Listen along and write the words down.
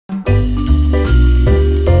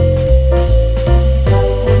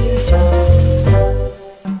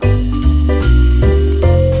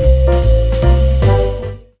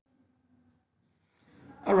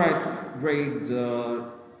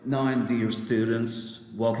9 dear students,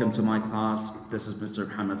 welcome to my class. This is Mr.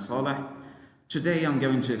 Mohammed Saleh. Today I'm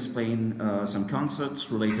going to explain some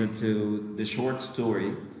concepts related to the short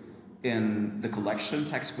story in the collection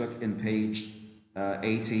textbook in page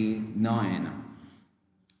 89.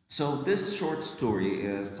 So this short story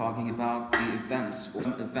is talking about the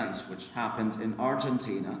events which happened in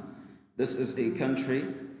Argentina. This is a country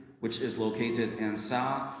which is located in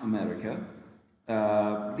South America.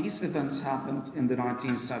 These events happened in the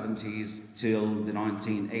 1970s till the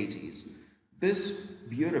 1980s. This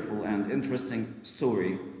beautiful and interesting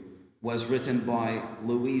story was written by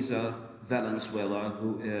Luisa Valenzuela,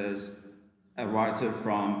 who is a writer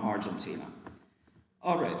from Argentina.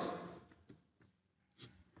 All right.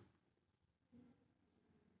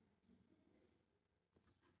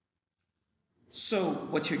 So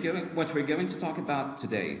what we're going to talk about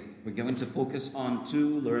today, we're going to focus on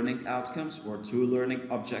two learning outcomes or two learning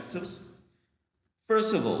objectives.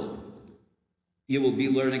 First of all, you will be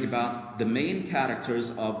learning about the main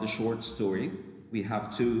characters of the short story. We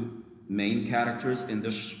have two main characters in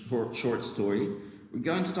the short story. We're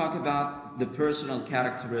going to talk about the personal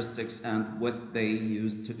characteristics and what they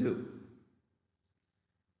used to do.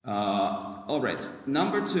 All right,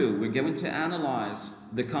 number two, we're going to analyze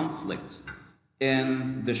the conflict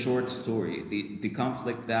in the short story, the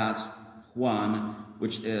conflict that Juan,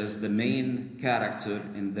 which is the main character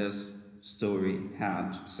in this story,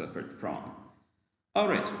 had suffered from. All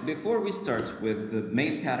right, before we start with the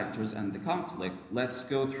main characters and the conflict, let's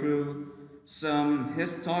go through some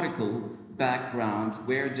historical background.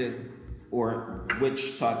 Where did or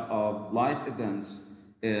which type of life events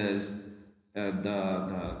is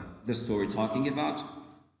the story talking about,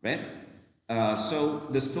 right? So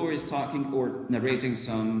the story is talking or narrating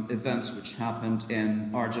some events which happened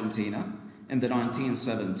in Argentina in the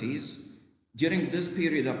 1970s. During this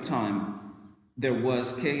period of time, there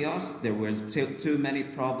was chaos, there were too many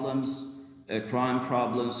problems, crime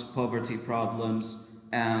problems, poverty problems,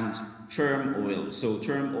 and turmoil. So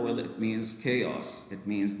turmoil, it means chaos. It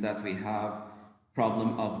means that we have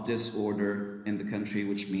problem of disorder in the country,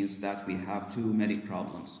 which means that we have too many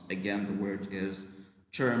problems. Again, the word is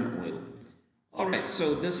turmoil. All right,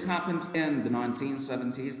 so this happened in the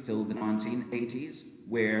 1970s till the 1980s,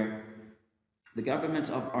 where the government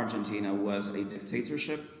of Argentina was a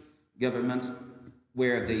dictatorship government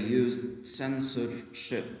where they used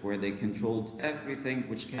censorship, where they controlled everything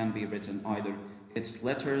which can be written, either it's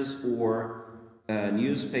letters or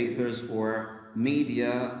newspapers or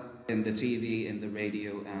media in the TV, in the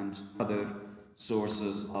radio, and other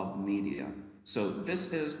sources of media. So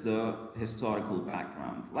this is the historical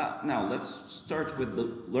background. Now let's start with the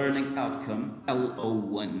learning outcome,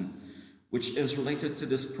 LO1, which is related to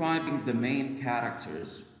describing the main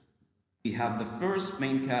characters. We have the first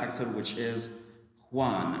main character, which is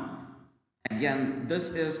Juan. Again,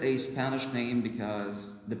 this is a Spanish name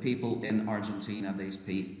because the people in Argentina, they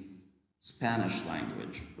speak Spanish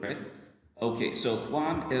language, right? Okay, so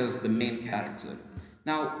Juan is the main character.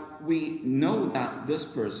 Now, we know that this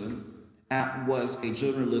person was a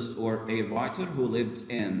journalist or a writer who lived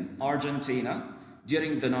in Argentina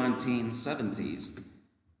during the 1970s.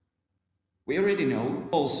 We already know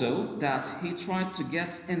also that he tried to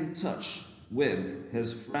get in touch with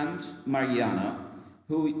his friend Mariana,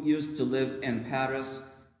 who used to live in Paris,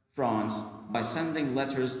 France, by sending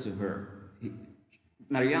letters to her.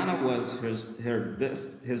 Mariana was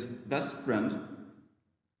his best friend,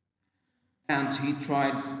 and he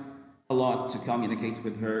tried a lot to communicate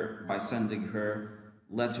with her by sending her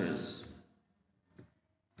letters.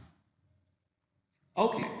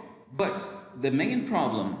 Okay, but the main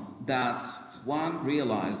problem that Juan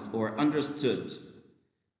realized or understood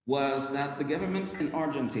was that the government in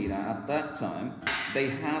Argentina at that time, they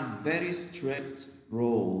had very strict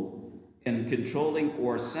role in controlling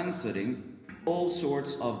or censoring all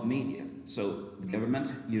sorts of media. So the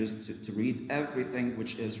government used to read everything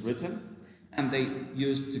which is written, and they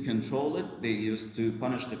used to control it. They used to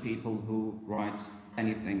punish the people who write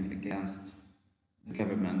anything against the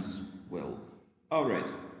government's will. All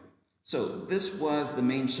right. So this was the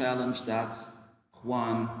main challenge that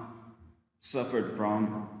Juan suffered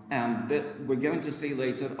from, and we're going to see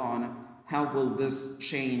later on how will this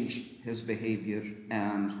change his behavior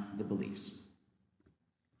and the beliefs.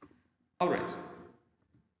 All right.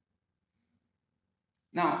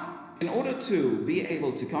 Now, in order to be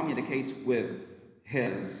able to communicate with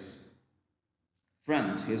his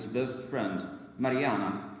friend, his best friend,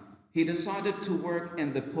 Mariana, he decided to work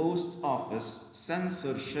in the post office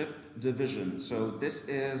censorship division. So this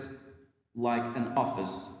is like an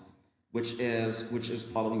office which is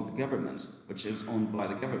following the government, which is owned by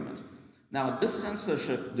the government. Now, this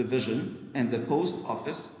censorship division in the post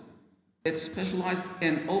office, it's specialized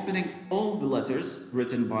in opening all the letters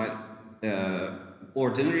written by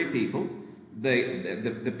ordinary people,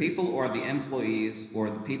 the people or the employees or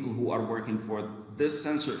the people who are working for this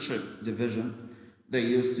censorship division. They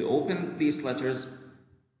used to open these letters,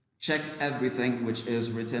 check everything which is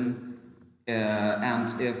written,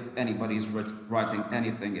 and if anybody's writing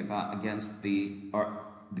anything against the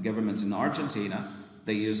government in Argentina,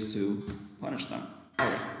 they used to punish them. All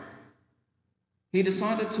right. He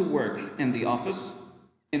decided to work in the office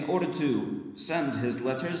in order to send his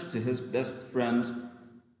letters to his best friend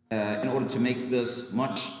in order to make this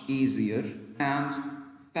much easier and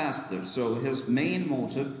faster. So his main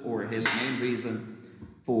motive or his main reason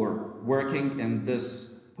for working in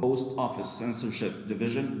this post office censorship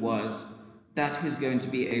division was that he's going to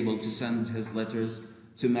be able to send his letters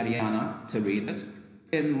to Mariana to read it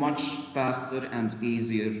in much faster and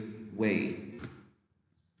easier way.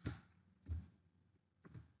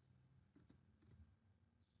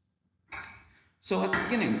 So at the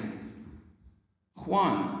beginning,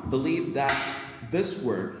 Juan believed that this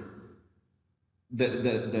work,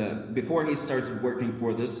 before he started working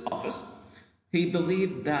for this office, he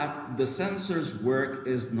believed that the censor's work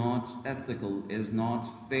is not ethical, is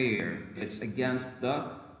not fair. It's against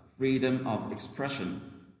the freedom of expression,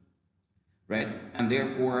 right? And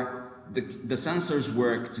therefore, the censor's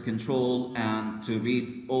work to control and to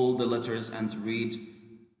read all the letters and to read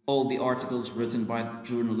all the articles written by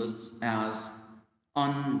journalists as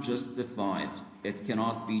unjustified. It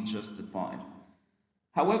cannot be justified.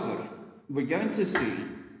 However, we're going to see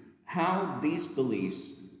how these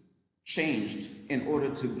beliefs changed in order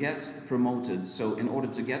to get promoted. So in order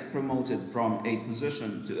to get promoted from a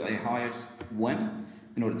position to a higher one,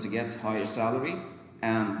 in order to get higher salary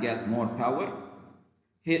and get more power,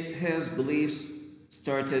 his beliefs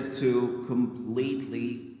started to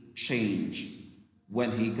completely change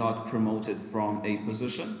when he got promoted from a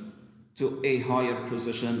position to a higher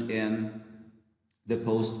position in the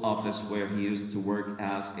post office where he used to work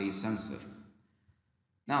as a censor.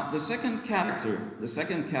 Now, the second character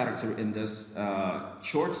in this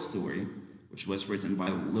short story, which was written by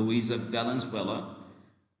Luisa Valenzuela,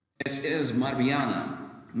 it is Mariana.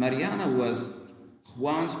 Mariana was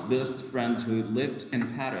Juan's best friend who lived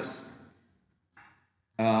in Paris.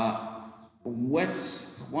 What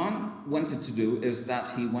Juan wanted to do is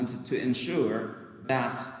that he wanted to ensure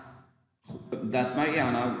that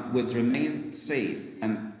Mariana would remain safe,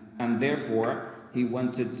 and therefore he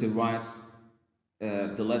wanted to write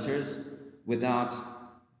the letters without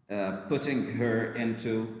putting her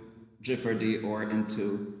into jeopardy or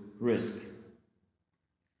into risk.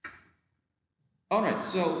 All right,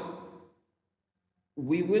 so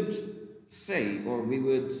we would say, or we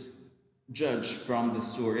would judge from the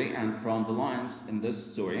story and from the lines in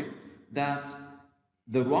this story, that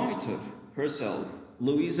the writer herself,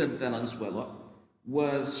 Luisa Valenzuela,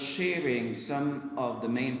 was sharing some of the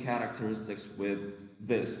main characteristics with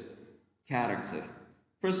this character.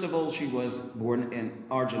 First of all, she was born in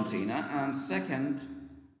Argentina, and second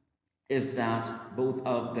is that both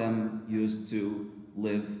of them used to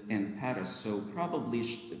live in Paris. So probably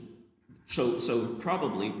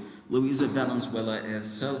Luisa Valenzuela is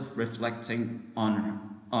self-reflecting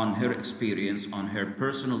on her experience, on her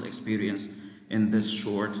personal experience in this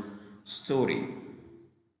short story.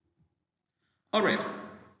 All right.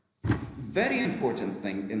 Very important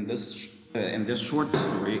thing in this short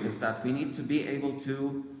story is that we need to be able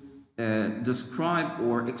to describe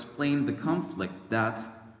or explain the conflict that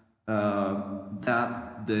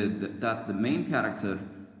the main character,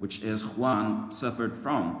 which is Juan, suffered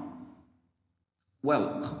from.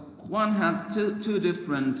 Well, Juan had two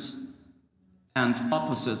different and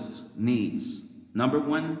opposite needs. Number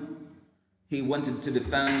one, he wanted to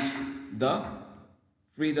defend the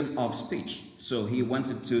freedom of speech. So he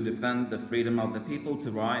wanted to defend the freedom of the people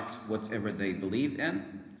to write whatever they believe in.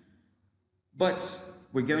 But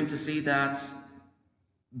we're going to see that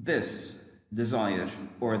this desire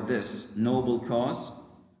or this noble cause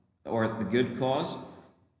or the good cause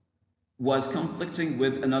was conflicting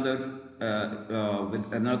with another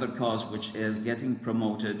cause, which is getting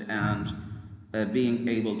promoted and being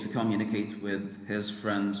able to communicate with his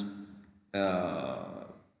friend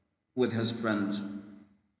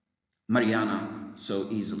Mariana so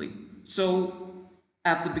easily. So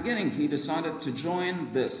at the beginning, he decided to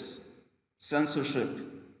join this censorship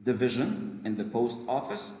division in the post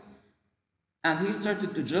office, and he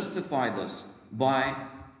started to justify this by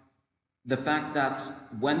the fact that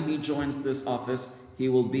when he joins this office, he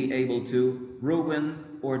will be able to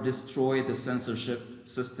ruin or destroy the censorship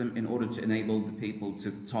system in order to enable the people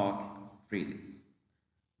to talk freely,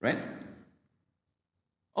 right?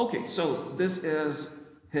 Okay, so this is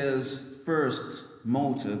his first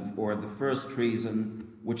motive or the first reason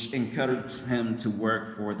which encouraged him to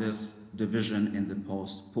work for this division in the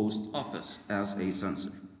post office as a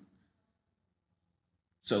censor.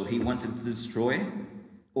 So he wanted to destroy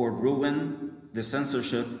or ruin the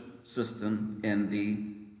censorship system in the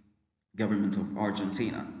government of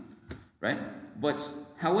Argentina, right? But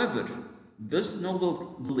however, this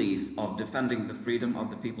noble belief of defending the freedom of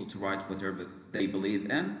the people to write whatever they believe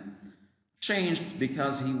in changed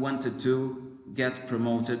because he wanted to get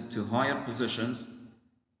promoted to higher positions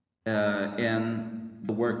in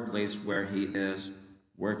the workplace where he is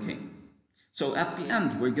working. So at the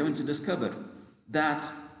end, we're going to discover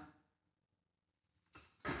that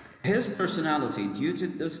his personality, due to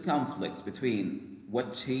this conflict between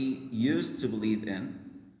what he used to believe in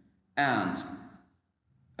and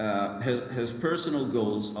his personal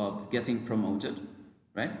goals of getting promoted,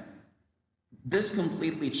 right? This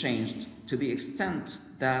completely changed to the extent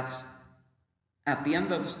that at the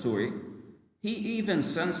end of the story, he even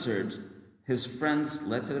censored his friend's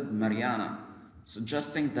letter to Mariana,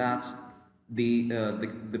 suggesting that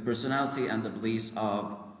the personality and the beliefs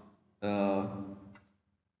uh,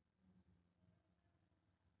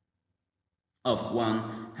 of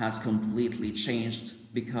Juan has completely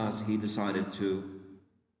changed because he decided to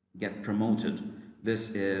get promoted. This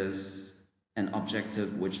is an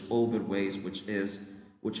objective which overweighs,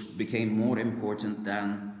 which became more important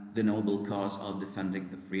than the noble cause of defending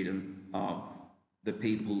the freedom of the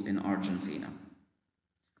people in Argentina.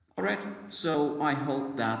 All right, so I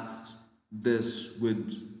hope that this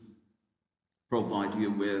would provide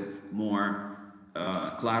you with more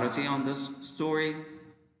clarity on this story.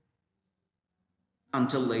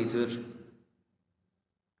 Until later,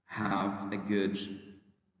 have a good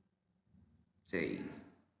day.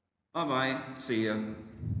 Bye bye. See ya.